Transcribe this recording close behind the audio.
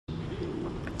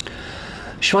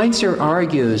Schweitzer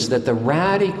argues that the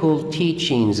radical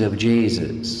teachings of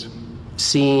Jesus,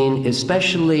 seen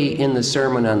especially in the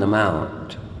Sermon on the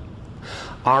Mount,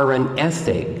 are an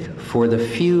ethic for the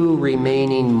few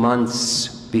remaining months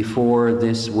before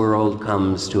this world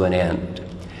comes to an end.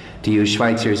 To use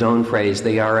Schweitzer's own phrase,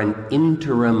 they are an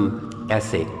interim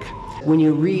ethic. When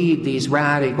you read these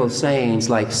radical sayings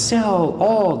like, sell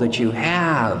all that you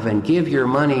have and give your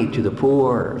money to the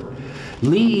poor,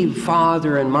 leave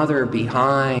father and mother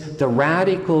behind, the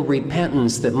radical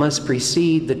repentance that must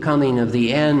precede the coming of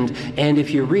the end, and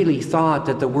if you really thought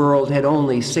that the world had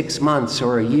only 6 months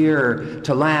or a year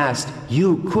to last,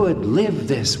 you could live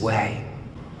this way.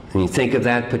 And you think of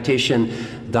that petition,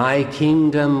 thy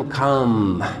kingdom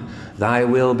come, thy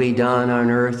will be done on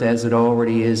earth as it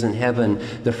already is in heaven.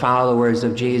 The followers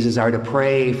of Jesus are to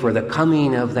pray for the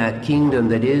coming of that kingdom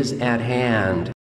that is at hand.